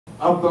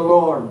of the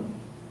Lord.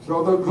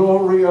 So the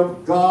glory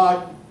of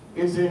God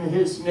is in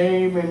his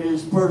name, in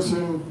his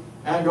person,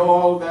 and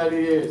all that he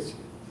is.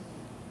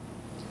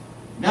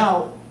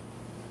 Now,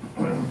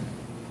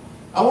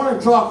 I want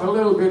to talk a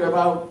little bit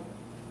about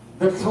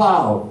the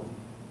cloud,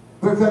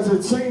 because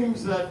it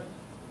seems that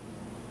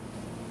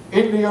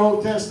in the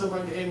Old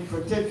Testament in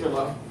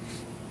particular,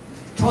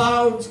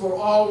 clouds were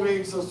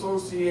always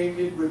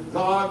associated with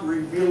God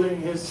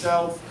revealing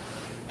himself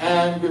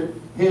and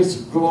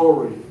his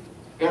glory.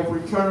 If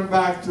we turn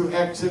back to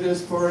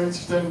Exodus, for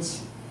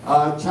instance,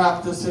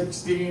 chapter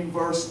 16,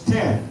 verse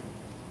 10,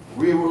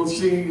 we will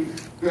see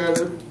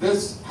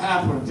this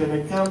happens. And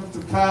it comes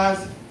to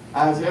pass,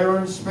 as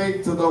Aaron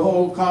spake to the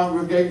whole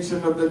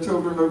congregation of the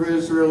children of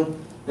Israel,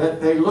 that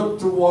they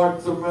looked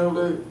towards the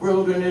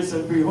wilderness,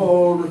 and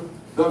behold,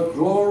 the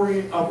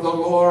glory of the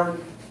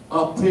Lord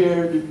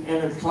appeared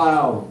in a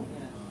cloud.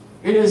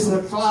 It is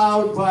the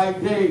cloud by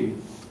day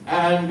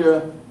and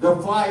the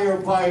fire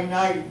by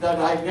night that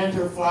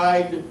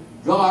identified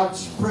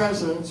God's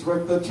presence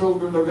with the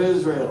children of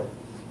Israel.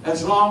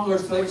 As long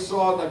as they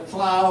saw the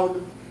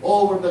cloud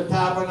over the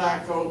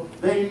tabernacle,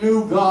 they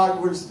knew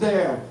God was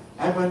there.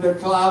 And when the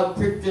cloud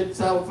picked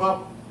itself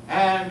up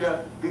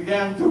and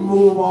began to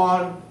move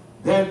on,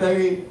 then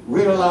they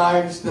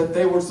realized that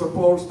they were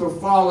supposed to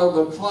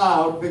follow the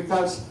cloud,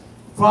 because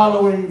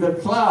following the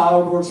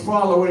cloud was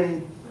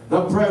following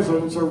the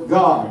presence of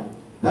God.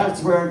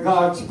 That's where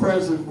God's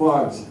presence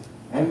was.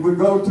 And we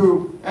go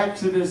to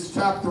Exodus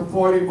chapter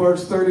 40,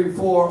 verse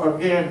 34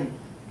 again.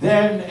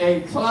 Then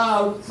a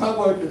cloud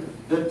covered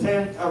the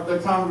tent of the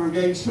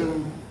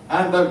congregation,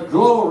 and the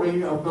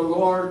glory of the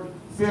Lord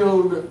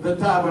filled the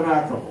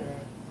tabernacle.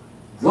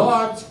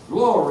 God's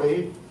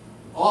glory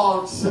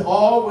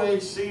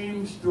always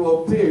seems to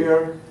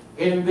appear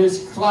in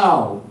this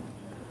cloud.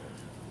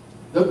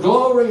 The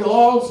glory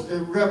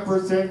also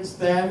represents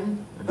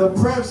then the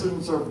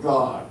presence of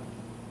God.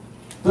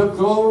 The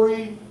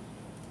glory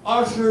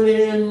ushered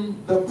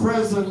in the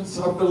presence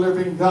of the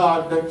living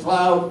God. The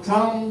cloud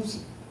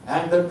comes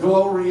and the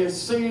glory is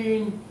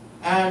seen,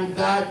 and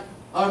that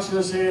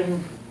ushers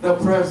in the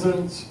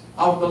presence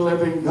of the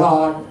living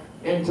God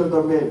into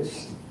the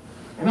midst.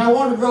 And I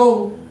want to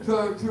go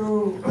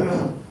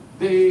to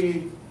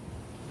the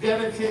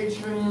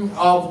dedication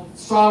of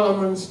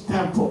Solomon's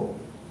temple.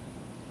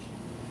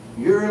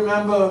 You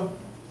remember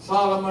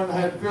Solomon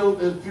had built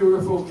this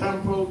beautiful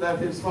temple that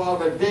his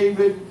father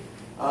David,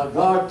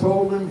 God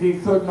told him he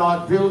could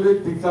not build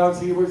it because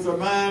he was a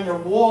man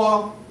of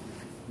war.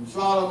 And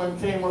Solomon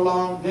came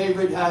along.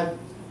 David had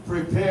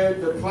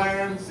prepared the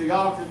plans, the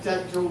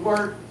architectural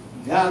work,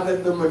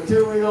 gathered the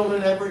material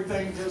and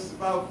everything just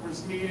about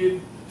was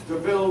needed to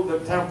build the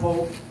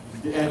temple.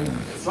 And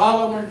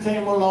Solomon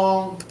came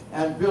along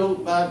and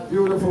built that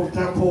beautiful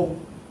temple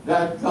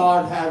that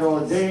God had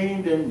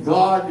ordained and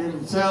God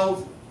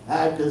himself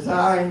had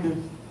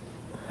designed.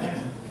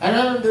 And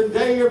on the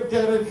day of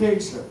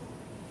dedication,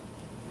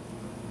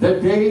 the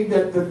day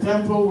that the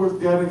temple was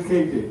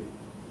dedicated,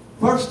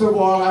 first of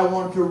all, I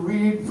want to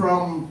read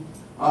from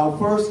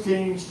 1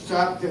 Kings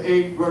chapter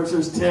 8,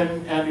 verses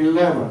 10 and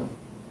 11.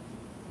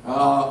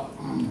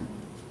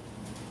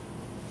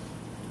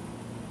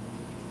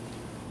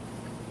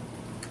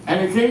 And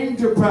it came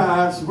to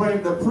pass,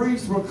 when the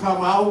priests were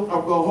come out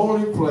of the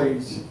holy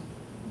place,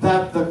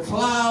 that the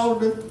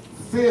cloud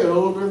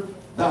filled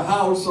the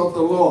house of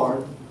the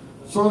Lord,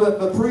 so that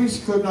the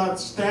priests could not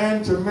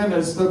stand to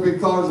minister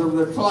because of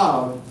the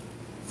cloud.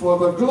 For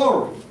the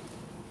glory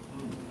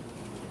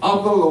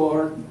of the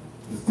Lord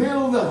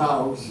filled the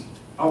house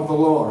of the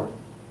Lord.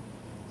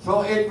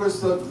 So it was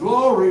the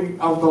glory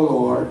of the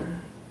Lord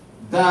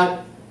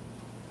that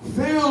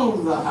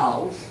filled the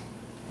house,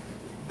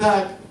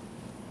 that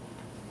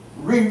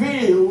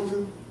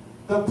revealed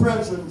the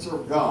presence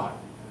of God.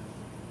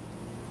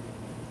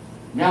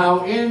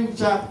 Now in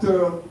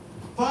chapter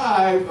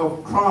 5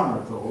 of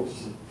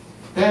Chronicles,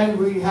 then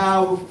we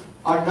have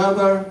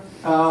another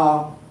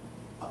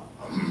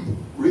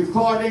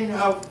recording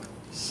of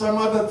some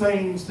other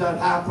things that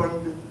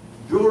happened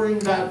during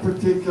that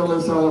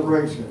particular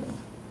celebration.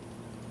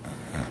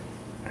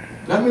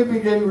 Let me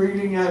begin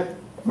reading at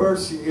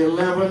verse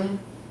 11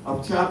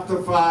 of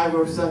chapter 5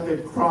 of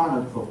 2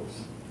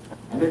 Chronicles.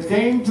 And it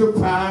came to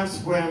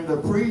pass, when the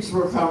priests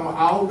were come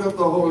out of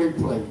the holy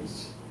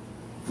place,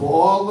 for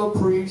all the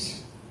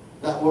priests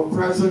that were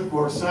present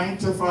were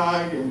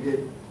sanctified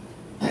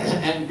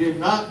and did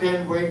not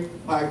then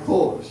wait by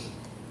course.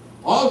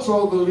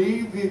 Also the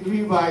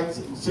Levites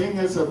and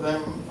singers of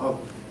them, of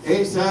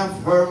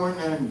Asaph, Herman,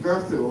 and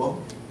Jehuel,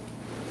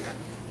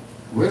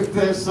 with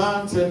their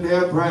sons and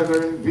their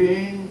brethren,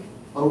 being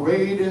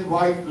arrayed in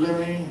white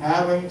linen,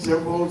 having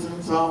cymbals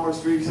and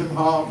psalmistries and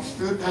harps,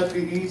 stood at the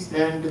east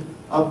end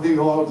of the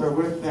altar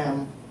with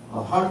them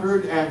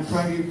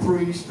 120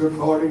 priests,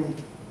 according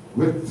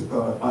with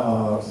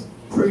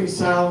priests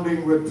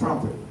sounding with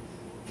trumpet.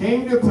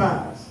 Came to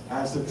pass,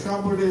 as the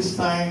trumpeters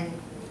sang,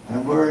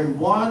 and were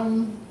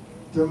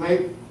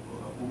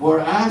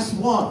asked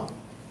one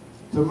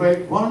to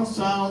make one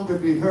sound to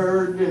be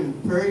heard in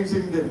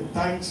praising and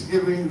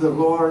thanksgiving the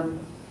Lord.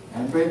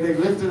 And when they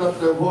lifted up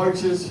their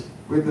voices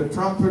with the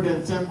trumpet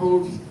and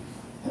cymbals,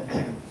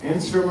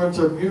 instruments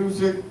of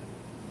music,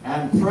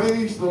 and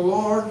praised the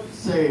Lord,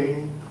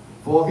 saying,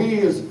 for he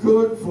is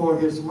good, for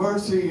his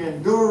mercy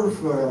endures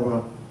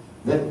forever.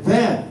 That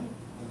then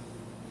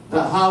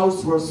the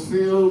house was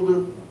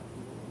filled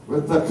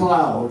with the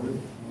cloud,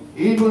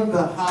 even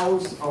the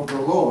house of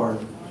the Lord,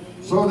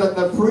 so that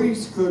the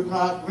priest could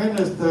not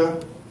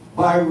minister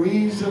by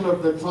reason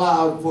of the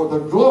cloud, for the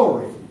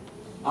glory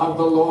of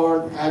the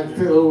Lord had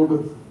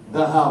filled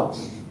the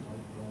house.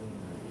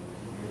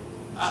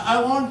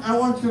 I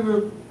want you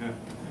to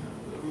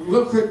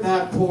look at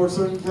that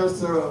portion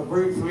just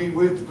briefly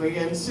with me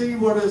and see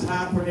what is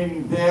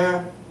happening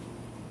there.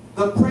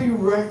 The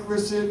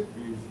prerequisite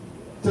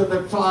to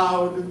the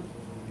cloud,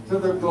 to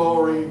the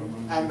glory,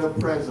 and the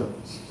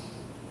presence.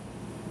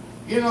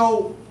 You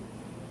know,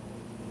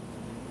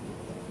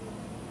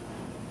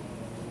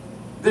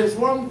 there's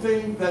one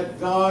thing that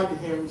God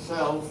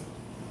himself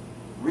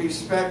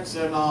respects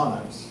and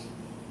honors.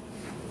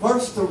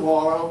 First of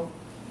all,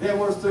 there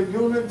was the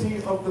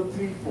unity of the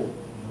people.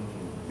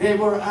 They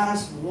were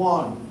as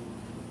one.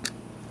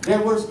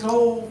 There was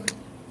no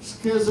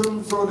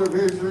schisms or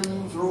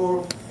divisions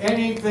or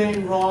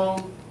anything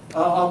wrong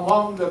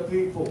among the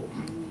people.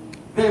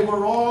 They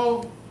were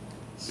all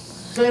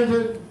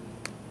centered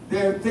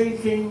their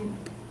thinking,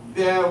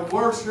 their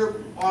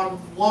worship on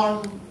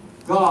one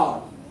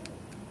God.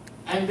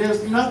 And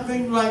there's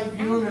nothing like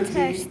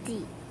unity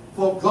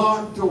for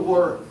God to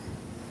work.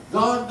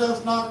 God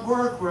does not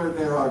work where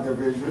there are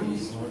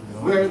divisions,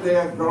 where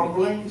there are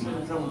grumblings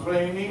and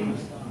complainings,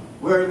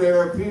 where there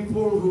are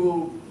people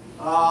who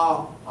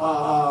have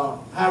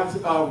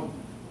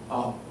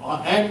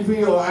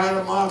envy or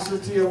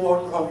animosity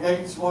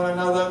against one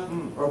another,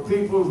 or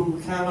people who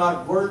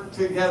cannot work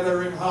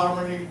together in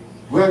harmony,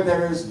 where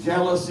there is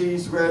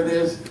jealousies, where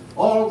there's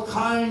all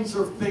kinds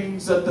of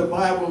things that the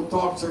Bible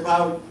talks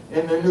about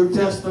in the New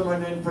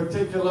Testament in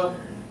particular.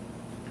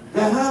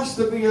 There has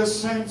to be a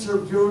sense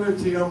of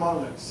unity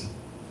among us.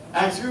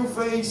 As you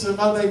face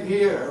another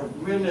year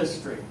of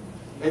ministry,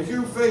 as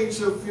you face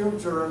the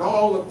future and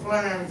all the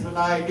plans and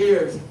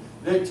ideas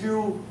that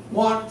you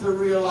want to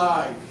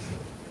realize,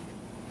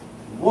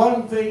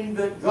 one thing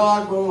that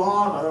God will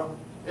honor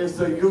is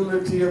the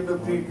unity of the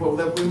people,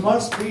 that we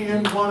must be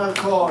in one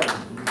accord.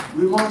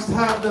 We must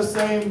have the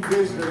same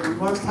vision. We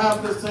must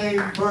have the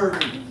same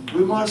burden.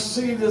 We must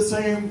see the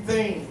same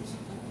things.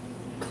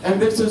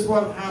 And this is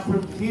what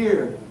happened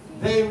here.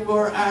 They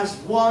were as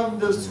one,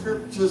 the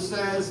scripture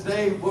says,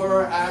 they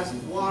were as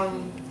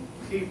one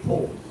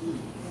people,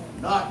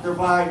 not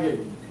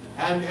divided.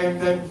 And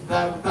then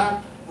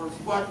that was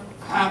what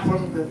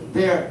happened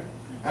there.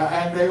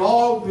 And they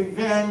all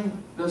began,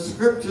 the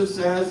scripture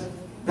says,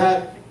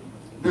 that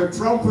the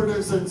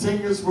trumpeters and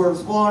singers were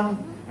as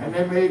one, and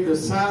they made the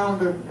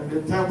sound in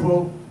the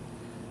temple,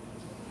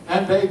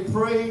 and they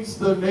praised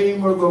the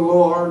name of the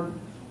Lord,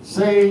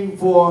 saying,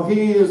 for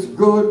he is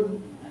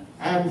good,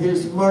 and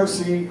his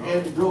mercy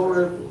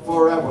endureth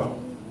forever.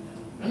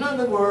 In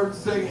other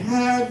words, they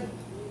had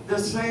the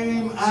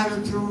same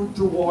attitude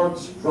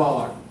towards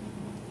God.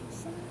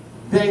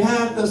 They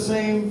had the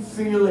same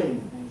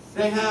feeling.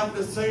 They have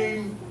the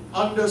same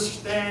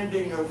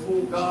understanding of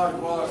who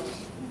God was.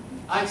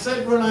 I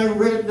said when I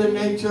read the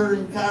nature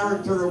and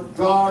character of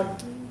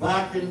God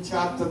back in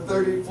chapter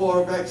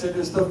 34 of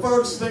Exodus, the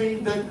first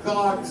thing that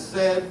God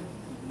said,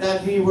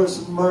 that he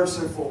was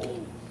merciful.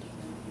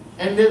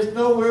 And there's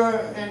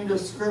nowhere in the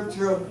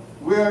scripture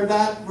where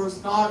that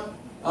was not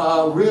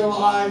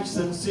realized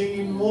and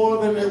seen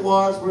more than it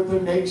was with the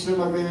nation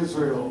of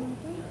Israel.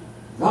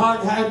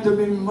 God had to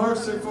be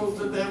merciful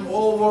to them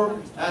over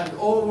and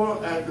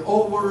over and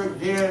over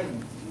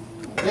again.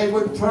 They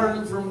would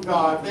turn from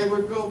God. They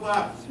would go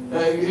back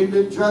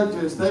into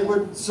Judges. They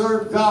would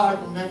serve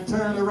God and then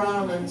turn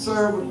around and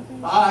serve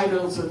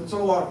idols and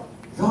so on.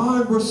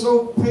 God was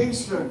so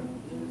patient.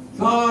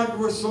 God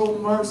was so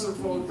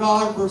merciful.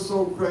 God was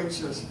so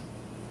gracious.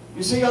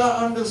 You see,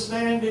 our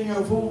understanding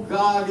of who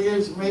God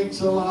is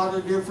makes a lot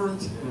of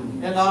difference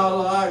in our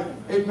life.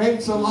 It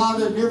makes a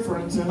lot of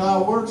difference in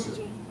our worship.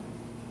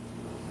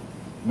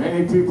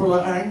 Many people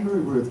are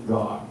angry with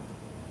God.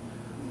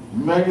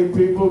 Many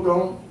people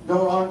don't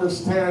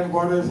understand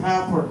what has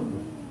happened.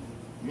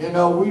 You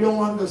know, we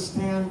don't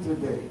understand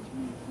today.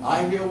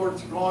 I hear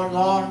what's going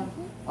on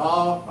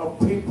of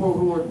people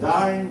who are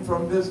dying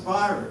from this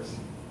virus.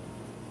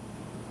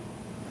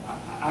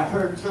 I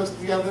heard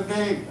just the other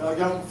day, a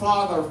young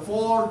father,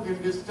 4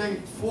 in the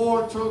States,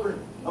 4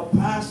 children, a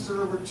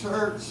pastor of a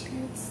church,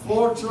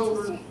 4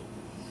 children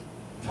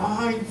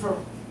died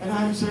from, and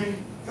I'm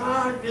saying,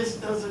 God, this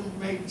doesn't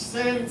make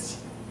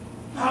sense.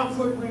 How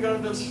could we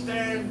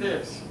understand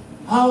this?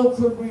 How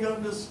could we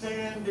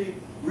understand the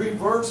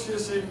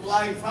reverses in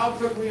life? How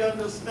could we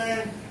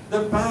understand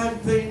the bad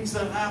things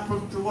that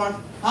happen to us?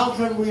 How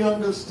can we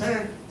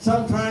understand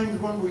sometimes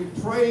when we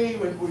pray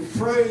and we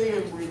pray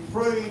and we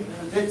pray,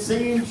 it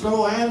seems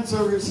no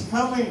answer is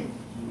coming.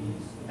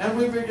 And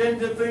we begin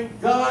to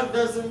think God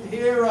doesn't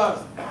hear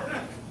us.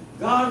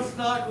 God's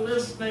not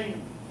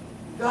listening.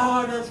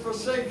 God has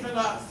forsaken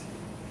us.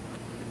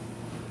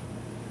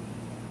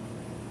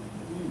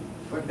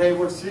 But they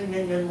were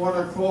singing in one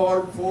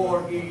accord,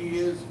 for He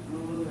is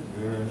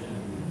good.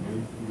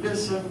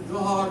 Listen,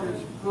 God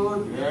is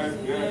good.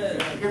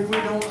 If we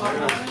don't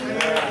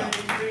understand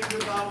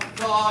anything about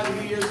God,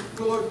 He is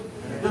good.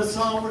 The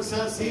psalmist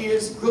says He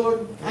is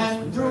good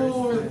and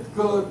doeth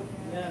good.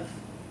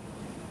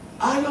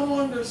 I don't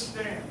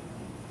understand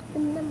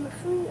Number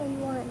 3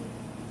 and 1.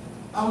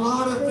 a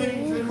lot of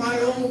things in my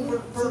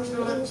own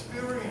personal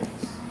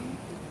experience.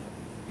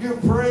 You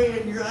pray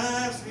and you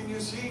ask and you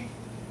seek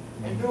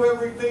and do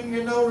everything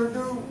you know to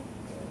do.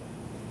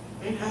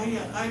 And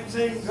I'm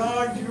saying,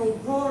 God, you're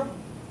good.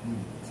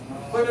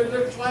 But it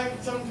looks like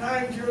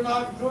sometimes you're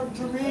not good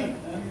to me.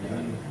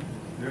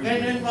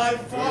 And in my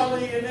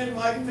folly and in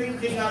my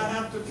thinking, I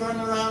have to turn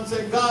around and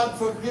say, God,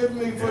 forgive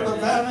me for the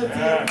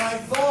vanity of my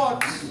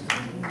thoughts.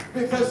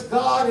 Because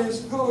God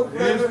is good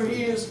whether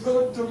He is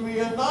good to me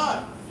or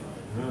not.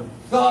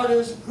 God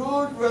is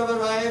good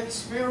whether I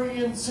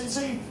experience it.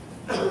 See,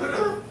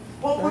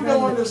 what we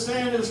don't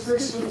understand as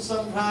Christians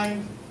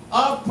sometimes,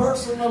 our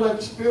personal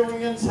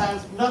experience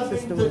has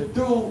nothing to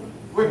do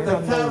with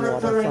the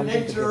character and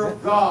nature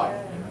of God.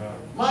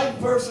 My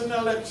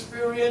personal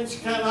experience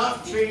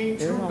cannot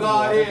change who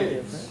God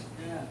is.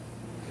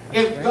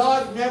 If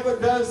God never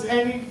does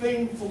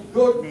anything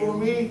good for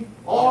me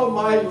all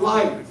my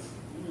life,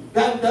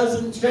 that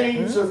doesn't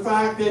change the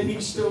fact that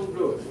He's still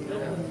good.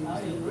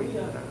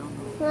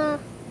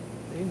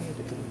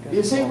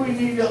 You see, we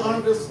need to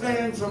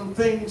understand some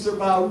things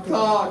about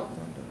God.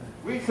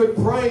 We could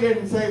pray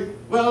and say,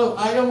 well,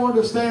 I don't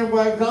understand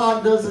why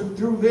God doesn't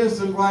do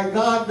this and why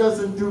God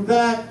doesn't do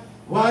that,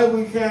 why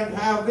we can't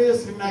have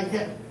this and I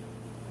can't.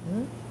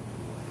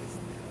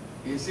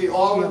 You see,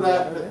 all of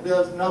that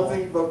does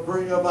nothing but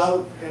bring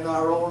about in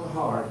our own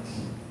hearts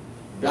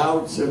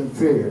doubts and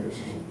fears.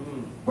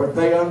 But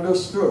they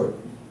understood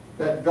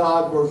that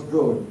God was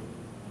good.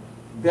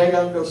 They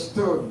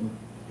understood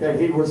that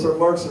He was a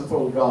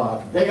merciful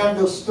God. They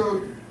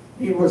understood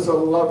He was a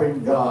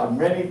loving God.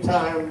 Many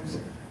times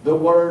the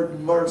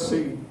word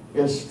mercy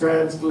is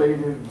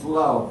translated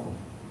love.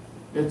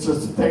 It's a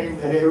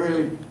thing that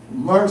really,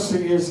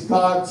 mercy is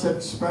God's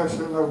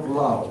expression of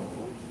love.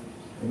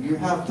 And you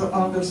have to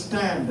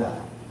understand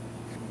that.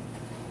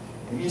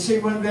 And you see,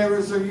 when there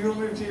is a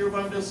unity of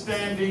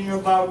understanding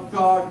about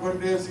God, when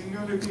there's a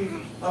unity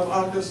of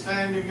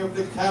understanding of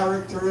the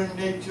character and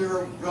nature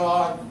of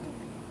God,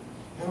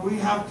 and we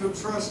have to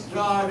trust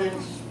God in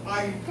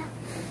spite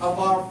of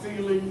our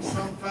feelings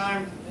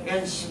sometimes,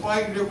 in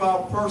spite of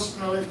our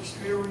personal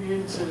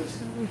experiences.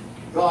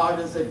 God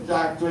is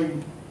exactly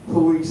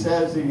who He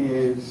says He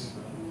is.